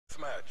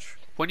deathmatch.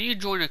 When you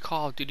join a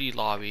Call of Duty The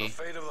lobby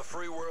fate of the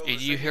free world and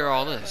is you in hear your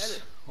all hands.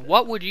 this,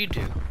 what would you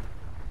do?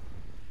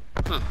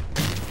 Huh.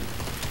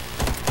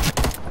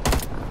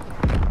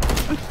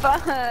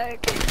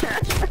 Fuck.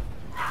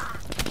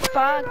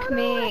 Fuck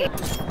me.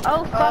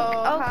 Oh fuck.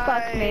 Oh,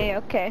 fuck me.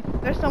 Okay.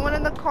 There's someone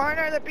in the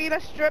corner that beat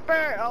a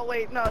stripper. Oh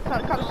wait, no, it's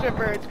not called a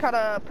stripper. It's called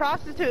a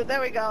prostitute.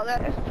 There we go.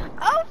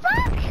 Oh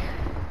fuck!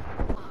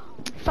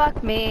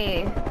 Fuck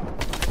me.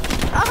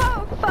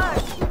 Oh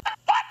fuck.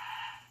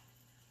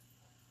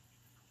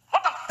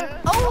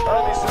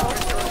 Enemy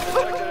sentries are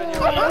detected in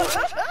your area.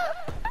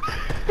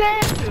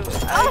 Damn.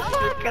 Oh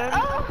fuck.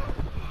 Oh.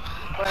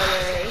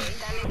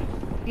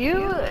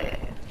 You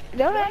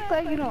don't act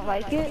like you don't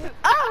like it.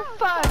 Oh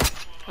fuck.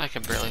 I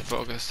can barely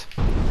focus.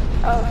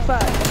 Oh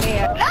fuck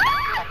me.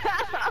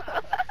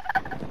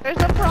 There's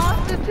a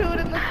prostitute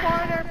in the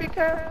corner. Be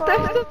careful.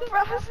 There's a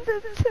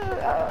prostitute.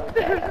 Oh,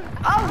 okay.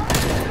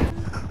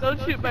 Oh. Don't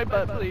shoot my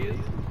butt, please.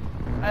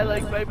 I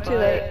like my butt. Too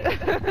late.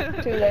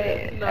 Too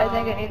late. No. I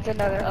think it needs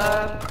another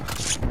hole.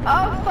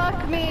 Oh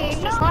fuck me.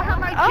 No, I have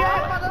my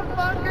jet,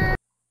 motherfucker.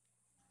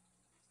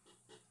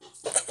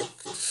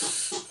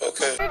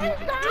 Okay. Let's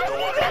Did the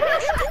work on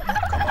that ship.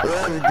 Come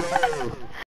on. Let's go.